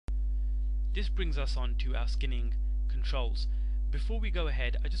this brings us on to our skinning controls. Before we go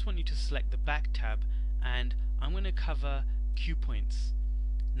ahead, I just want you to select the back tab, and I'm going to cover cue points.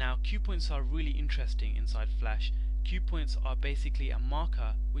 Now, cue points are really interesting inside Flash. Cue points are basically a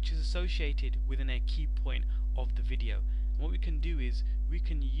marker which is associated within a key point of the video. And what we can do is we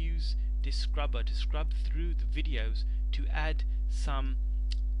can use this scrubber to scrub through the videos to add some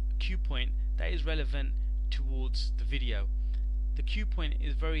cue point that is relevant towards the video. The cue point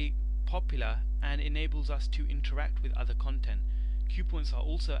is very popular and enables us to interact with other content. Cue points are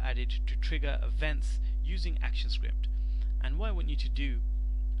also added to trigger events using ActionScript. And what I want you to do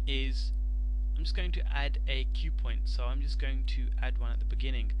is, I'm just going to add a cue point. So I'm just going to add one at the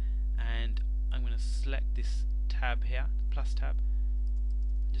beginning, and I'm going to select this tab here, the plus tab,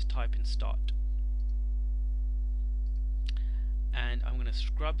 just type in start, and I'm going to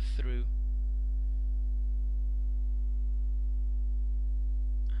scrub through.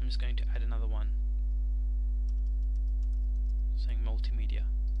 I'm just going to add another one saying multimedia,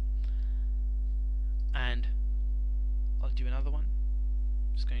 and I'll do another one.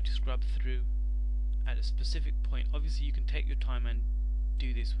 I'm just going to scrub through at a specific point. Obviously you can take your time and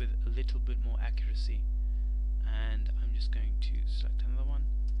do this with a little bit more accuracy, and I'm just going to select another one,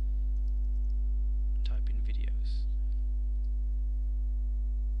 type in videos,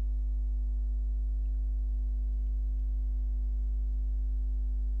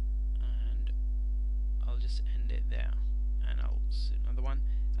 and I'll just end it there, and I'll select another one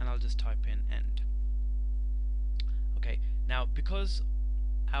and I'll just type in end. Okay, now because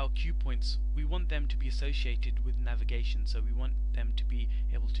our cue points, we want them to be associated with navigation, so we want them to be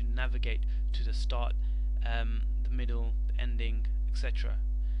able to navigate to the start, the middle, the ending, etc.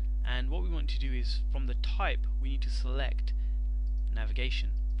 And what we want to do is, from the type, we need to select navigation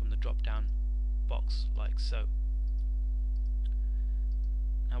from the drop down box, like so.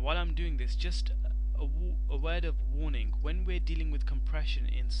 Now while I'm doing this, just a word of warning: when we're dealing with compression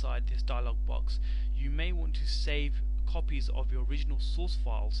inside this dialog box, you may want to save copies of your original source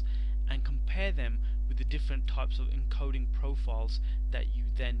files and compare them with the different types of encoding profiles that you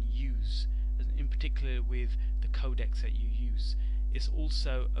then use, in particular with the codecs that you use. It's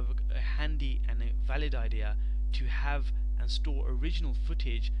also a handy and a valid idea to have and store original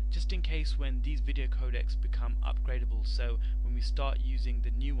footage, just in case when these video codecs become upgradable. So when we start using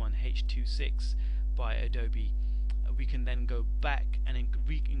the new one, H.2.6 by Adobe, we can then go back and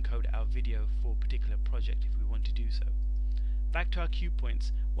re-encode our video for a particular project if we want to do so. Back to our cue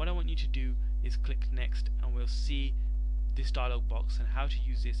points, what I want you to do is click next, and we'll see this dialog box and how to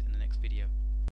use this in the next video.